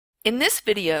In this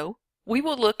video, we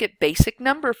will look at basic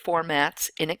number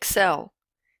formats in Excel.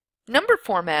 Number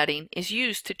formatting is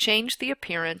used to change the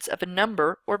appearance of a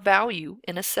number or value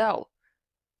in a cell.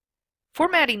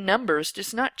 Formatting numbers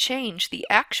does not change the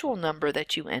actual number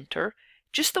that you enter,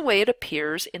 just the way it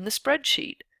appears in the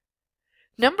spreadsheet.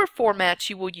 Number formats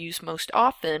you will use most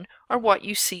often are what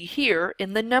you see here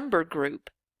in the number group: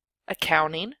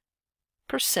 accounting,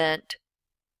 percent,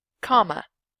 comma.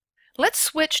 Let's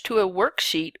switch to a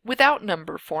worksheet without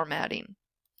number formatting.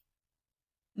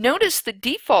 Notice the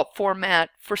default format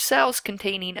for cells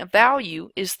containing a value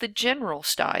is the general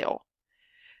style.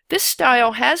 This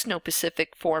style has no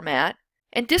specific format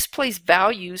and displays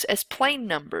values as plain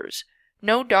numbers,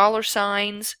 no dollar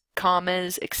signs,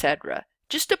 commas, etc.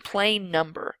 Just a plain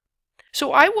number.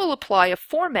 So I will apply a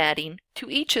formatting to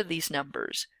each of these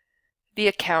numbers: the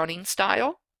accounting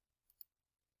style,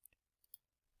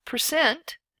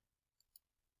 percent,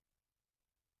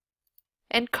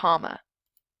 and comma.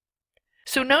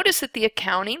 So notice that the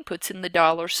accounting puts in the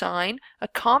dollar sign, a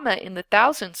comma in the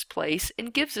thousandths place,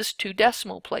 and gives us 2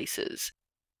 decimal places.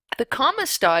 The comma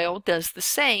style does the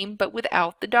same but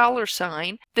without the dollar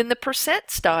sign. Then the percent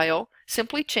style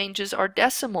simply changes our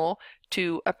decimal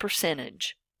to a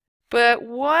percentage. But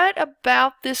what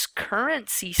about this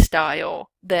currency style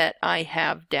that I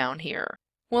have down here?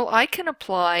 Well, I can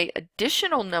apply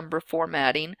additional number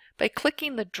formatting by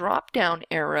clicking the drop-down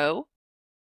arrow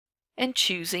and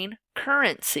choosing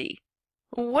currency.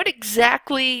 What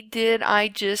exactly did I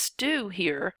just do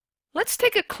here? Let's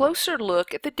take a closer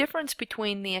look at the difference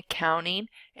between the accounting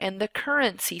and the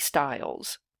currency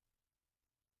styles.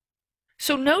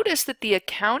 So notice that the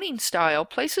accounting style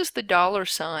places the dollar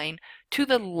sign to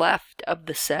the left of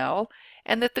the cell,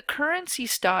 and that the currency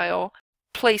style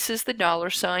places the dollar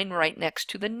sign right next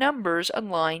to the numbers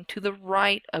aligned to the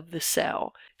right of the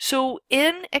cell. So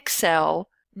in Excel,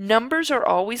 numbers are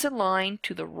always aligned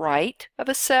to the right of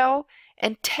a cell,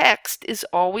 and text is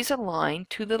always aligned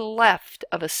to the left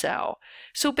of a cell.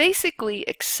 So basically,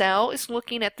 Excel is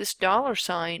looking at this dollar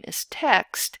sign as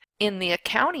text in the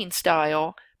accounting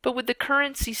style, but with the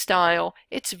currency style,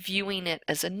 it's viewing it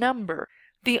as a number.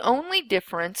 The only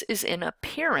difference is in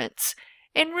appearance,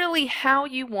 and really how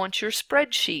you want your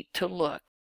spreadsheet to look.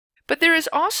 But there is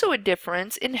also a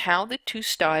difference in how the 2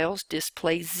 styles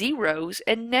display zeros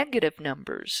and negative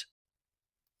numbers.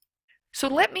 So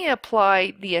let me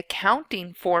apply the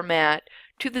accounting format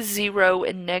to the 0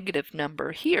 and negative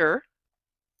number here.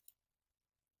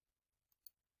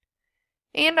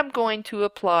 And I'm going to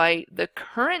apply the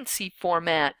currency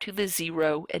format to the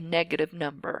 0 and negative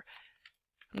number.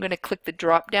 I'm going to click the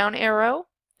drop-down arrow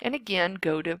and again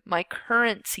go to my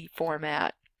currency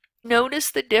format.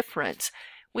 Notice the difference.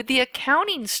 With the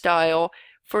accounting style,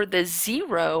 for the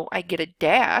 0, I get a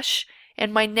dash,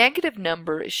 and my negative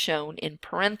number is shown in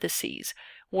parentheses.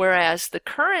 Whereas the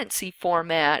currency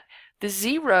format, the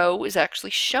 0 is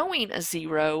actually showing a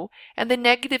 0, and the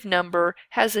negative number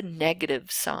has a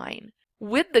negative sign.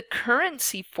 With the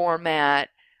currency format,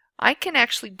 I can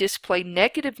actually display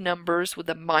negative numbers with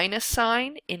a minus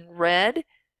sign in red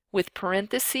with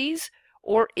parentheses,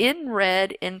 or in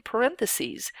red in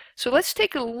parentheses. So let's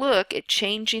take a look at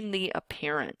changing the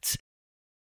appearance.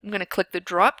 I'm going to click the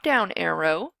drop-down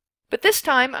arrow, but this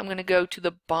time I'm going to go to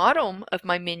the bottom of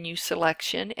my menu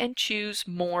selection and choose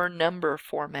More Number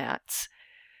Formats.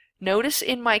 Notice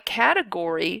in my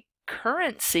category,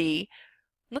 Currency,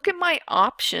 look at my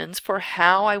options for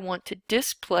how I want to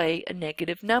display a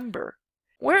negative number.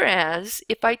 Whereas,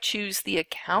 if I choose the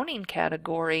accounting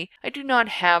category, I do not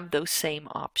have those same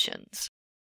options.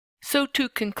 So to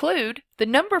conclude, the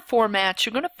number formats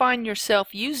you're going to find yourself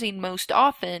using most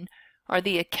often are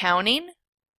the accounting,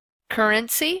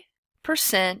 currency,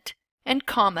 percent, and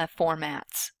comma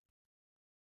formats.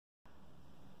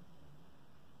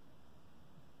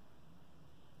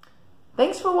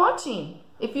 Thanks for watching.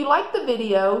 If you liked the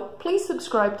video, please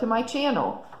subscribe to my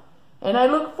channel. And I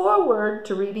look forward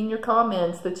to reading your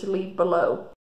comments that you leave below.